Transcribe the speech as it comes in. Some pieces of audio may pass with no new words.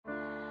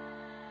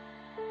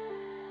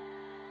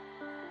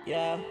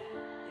Yeah.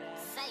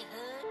 Say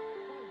hood.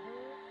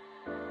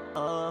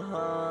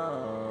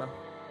 Uh-huh.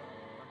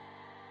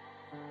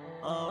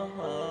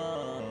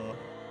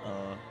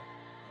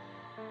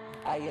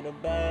 I get a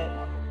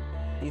bag.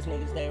 These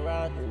niggas they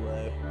ride the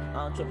way. I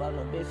don't trip out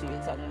no bitch, she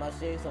ain't talking about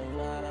shit, so you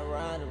know how to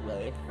ride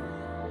away.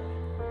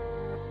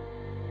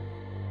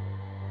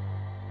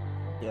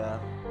 Yeah.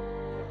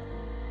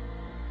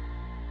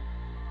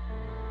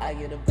 I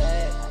get a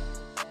bag.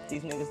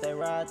 These niggas they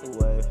ride the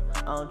wave.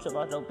 I don't trip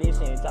out no bitch,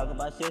 she ain't talking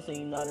about shit, so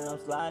you know that I'm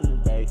sliding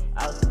today.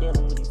 I was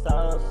dealing with these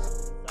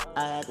toes,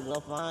 I had to go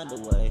find a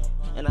way.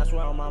 And I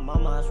swear on my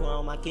mama, I swear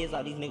on my kids,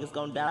 all these niggas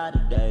gon' die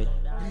today.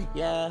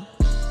 Yeah.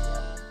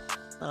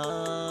 I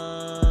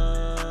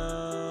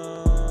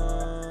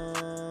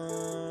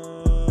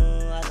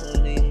swear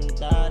these niggas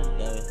die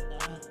today.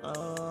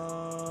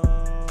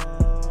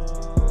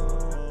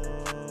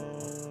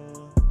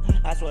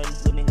 I swear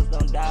these little niggas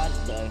gon' die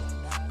today.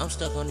 I'm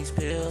stuck on these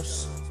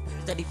pills,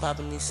 steady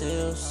popping these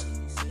pills.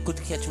 Good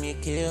to catch me a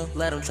kill.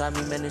 Let them try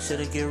me, man, this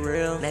shit'll get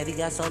real. Natty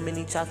got so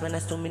many chops, man,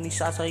 that's too many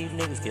shots, all you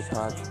niggas get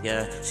popped.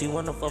 Yeah, she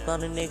wanna fuck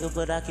on a nigga,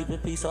 but I keep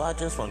it peace, so I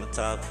just wanna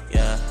talk.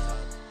 Yeah.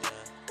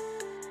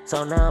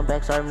 So now I'm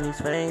back serving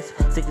these things.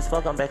 Sick as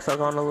fuck, I'm back stuck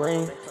on the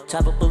lane.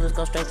 Chopper bullets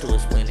go straight to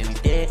his spleen and he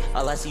dead.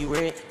 All I see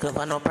red, cause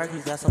I know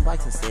Perky's got some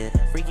bikes instead.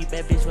 Freaky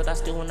bad bitch, but I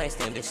still one night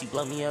stand. If she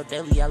blow me up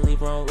daily, I leave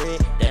her on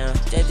red. Damn,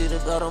 JGee the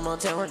goat, I'm on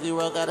 10, Ricky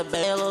Rock got a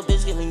bad little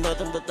bitch, give me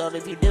nothing but thought.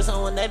 If you diss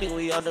on one, that be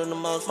we all do the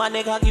most. My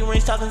nigga hockey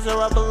rings talking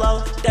 0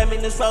 below. That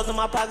mean it's frozen,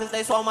 my pockets,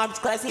 they swole. My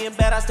bitch classy and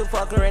bad, I still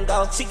fuck her and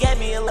go. She gave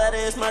me a letter,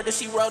 it's murder,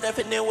 she wrote that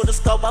fit in with a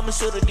scope, I'ma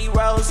shoot her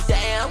D-Rose.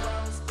 Damn.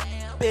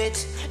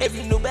 Bitch, if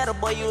you knew better,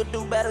 boy, you would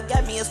do better.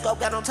 Got me a scope,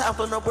 got no time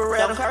for no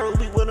Beretta. Don't care who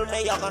be with them,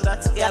 they all gon' die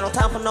together. Got no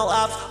time for no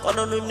ops, or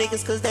no new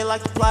niggas, cause they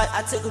like to plot.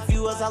 I took a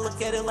few as I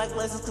look at it like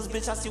lessons, cause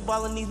bitch, I see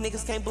ballin', these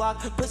niggas can't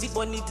block. Pussy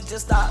boy need to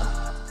just stop.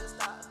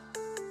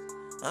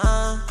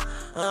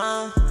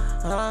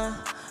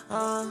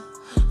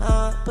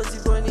 Pussy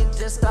boy need to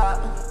just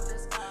stop.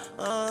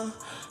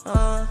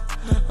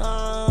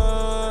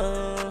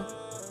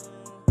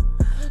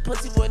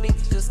 Pussy boy need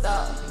to just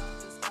stop.